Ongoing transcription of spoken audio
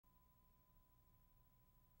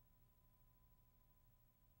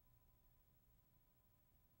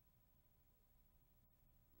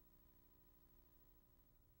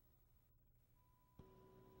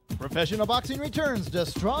Professional boxing returns to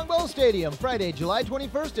Strongbow Stadium Friday, July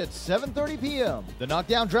 21st at 7:30 p.m. The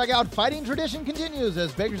knockdown drag-out fighting tradition continues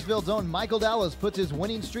as Bakersfield's own Michael Dallas puts his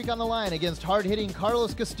winning streak on the line against hard-hitting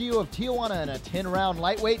Carlos Castillo of Tijuana in a 10-round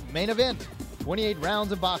lightweight main event. 28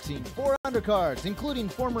 rounds of boxing, 4 undercards, including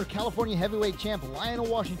former California heavyweight champ Lionel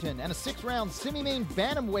Washington, and a 6-round semi-main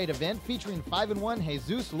bantamweight event featuring 5-1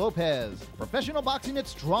 Jesus Lopez. Professional boxing at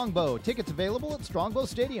Strongbow. Tickets available at Strongbow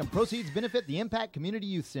Stadium. Proceeds benefit the Impact Community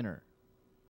Youth Center.